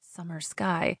summer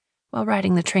sky while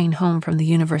riding the train home from the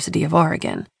University of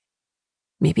Oregon.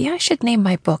 Maybe I should name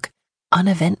my book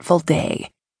Uneventful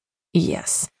Day.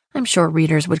 Yes, I'm sure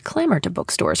readers would clamor to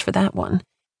bookstores for that one.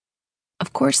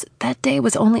 Of course, that day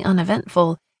was only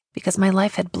uneventful because my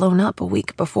life had blown up a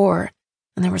week before,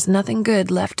 and there was nothing good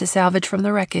left to salvage from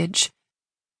the wreckage.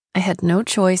 I had no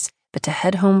choice but to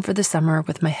head home for the summer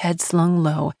with my head slung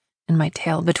low and my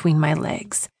tail between my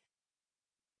legs.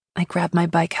 I grabbed my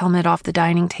bike helmet off the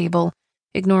dining table,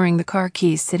 ignoring the car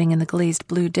keys sitting in the glazed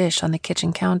blue dish on the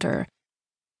kitchen counter.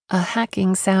 A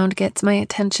hacking sound gets my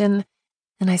attention,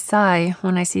 and I sigh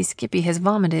when I see Skippy has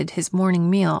vomited his morning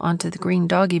meal onto the green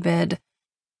doggy bed.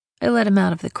 I let him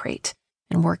out of the crate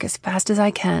and work as fast as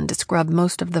I can to scrub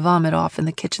most of the vomit off in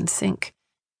the kitchen sink.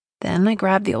 Then I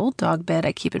grab the old dog bed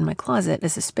I keep in my closet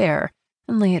as a spare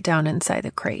and lay it down inside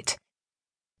the crate.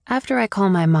 After I call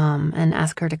my mom and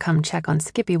ask her to come check on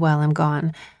Skippy while I'm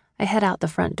gone, I head out the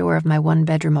front door of my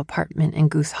one-bedroom apartment in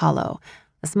Goose Hollow,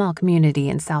 a small community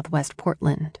in southwest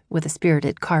Portland with a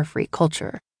spirited car-free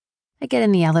culture. I get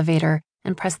in the elevator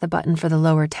and press the button for the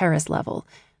lower terrace level.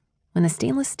 When the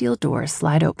stainless steel doors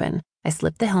slide open, I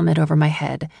slip the helmet over my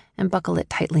head and buckle it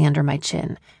tightly under my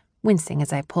chin, wincing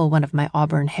as I pull one of my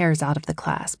auburn hairs out of the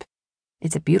clasp.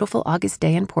 It's a beautiful August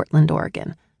day in Portland,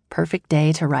 Oregon. Perfect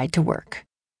day to ride to work.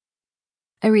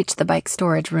 I reach the bike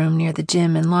storage room near the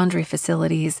gym and laundry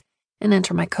facilities and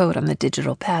enter my code on the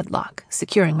digital padlock,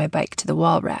 securing my bike to the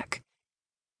wall rack.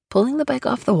 Pulling the bike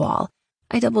off the wall,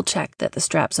 I double-check that the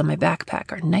straps on my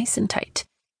backpack are nice and tight.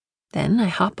 Then I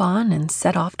hop on and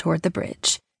set off toward the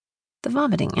bridge. The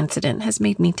vomiting incident has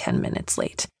made me 10 minutes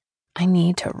late. I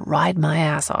need to ride my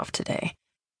ass off today.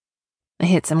 I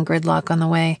hit some gridlock on the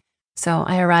way, so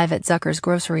I arrive at Zucker's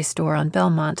grocery store on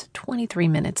Belmont 23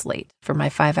 minutes late for my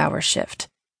 5-hour shift.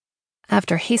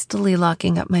 After hastily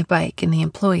locking up my bike in the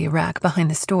employee rack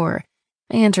behind the store,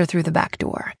 I enter through the back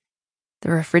door.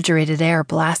 The refrigerated air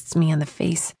blasts me in the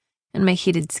face, and my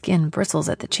heated skin bristles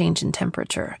at the change in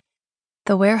temperature.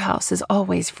 The warehouse is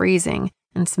always freezing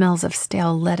and smells of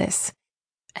stale lettuce.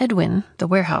 Edwin, the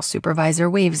warehouse supervisor,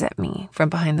 waves at me from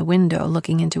behind the window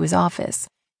looking into his office,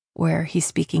 where he's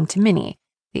speaking to Minnie,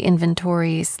 the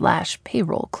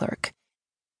inventory/payroll clerk.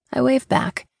 I wave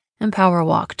back and power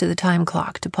walk to the time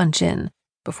clock to punch in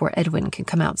before Edwin can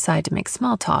come outside to make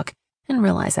small talk and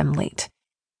realize I'm late.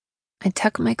 I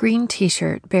tuck my green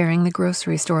t-shirt bearing the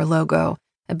grocery store logo,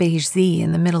 a beige Z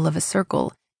in the middle of a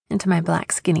circle, into my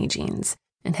black skinny jeans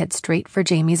and head straight for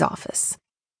Jamie's office.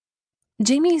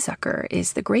 Jamie Zucker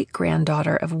is the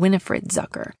great-granddaughter of Winifred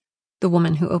Zucker, the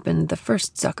woman who opened the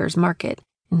first Zucker's Market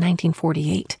in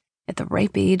 1948 at the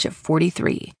ripe age of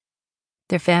 43.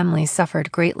 Their family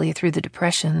suffered greatly through the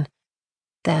Depression.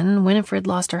 Then Winifred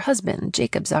lost her husband,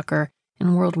 Jacob Zucker,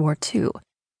 in World War II,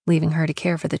 leaving her to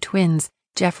care for the twins,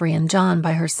 Jeffrey and John,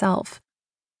 by herself.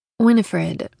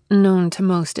 Winifred, known to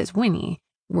most as Winnie,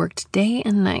 worked day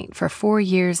and night for 4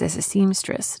 years as a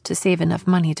seamstress to save enough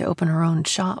money to open her own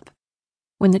shop.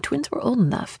 When the twins were old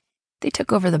enough, they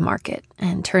took over the market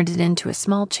and turned it into a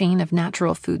small chain of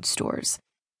natural food stores.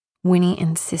 Winnie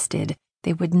insisted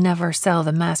they would never sell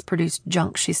the mass-produced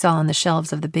junk she saw on the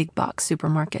shelves of the big-box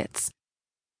supermarkets.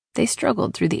 They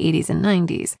struggled through the 80s and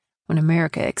 90s when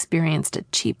America experienced a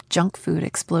cheap junk food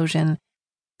explosion,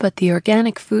 but the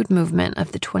organic food movement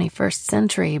of the 21st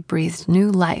century breathed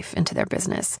new life into their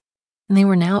business, and they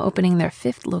were now opening their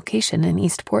 5th location in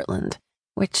East Portland,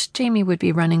 which Jamie would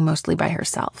be running mostly by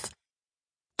herself.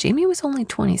 Jamie was only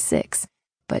 26,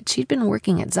 but she'd been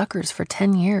working at Zucker's for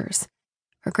 10 years.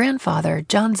 Her grandfather,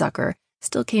 John Zucker,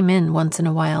 still came in once in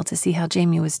a while to see how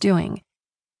Jamie was doing.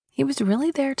 He was really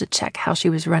there to check how she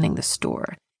was running the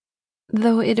store.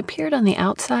 Though it appeared on the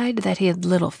outside that he had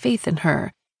little faith in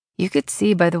her, you could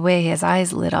see by the way his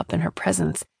eyes lit up in her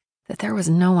presence that there was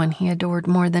no one he adored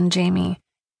more than Jamie.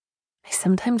 I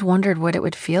sometimes wondered what it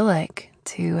would feel like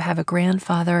to have a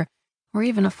grandfather or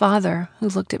even a father who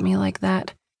looked at me like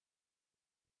that.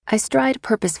 I stride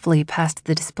purposefully past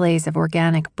the displays of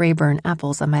organic Braeburn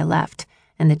apples on my left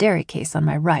and the dairy case on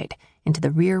my right into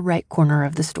the rear right corner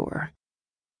of the store.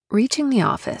 Reaching the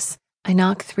office, I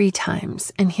knock 3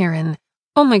 times and hear an,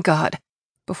 "Oh my God,"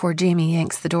 before Jamie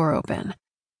yanks the door open.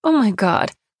 "Oh my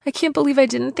God, I can't believe I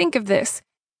didn't think of this,"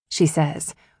 she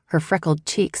says, her freckled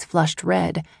cheeks flushed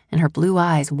red and her blue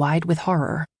eyes wide with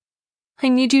horror. "I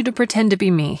need you to pretend to be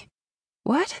me."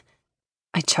 "What?"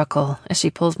 I chuckle as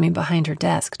she pulls me behind her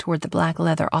desk toward the black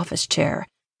leather office chair.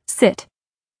 "Sit,"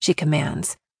 she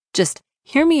commands. "Just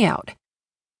hear me out."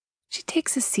 She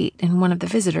takes a seat in one of the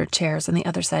visitor chairs on the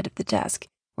other side of the desk,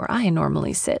 where I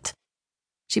normally sit.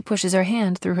 She pushes her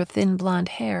hand through her thin blonde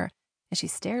hair as she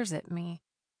stares at me.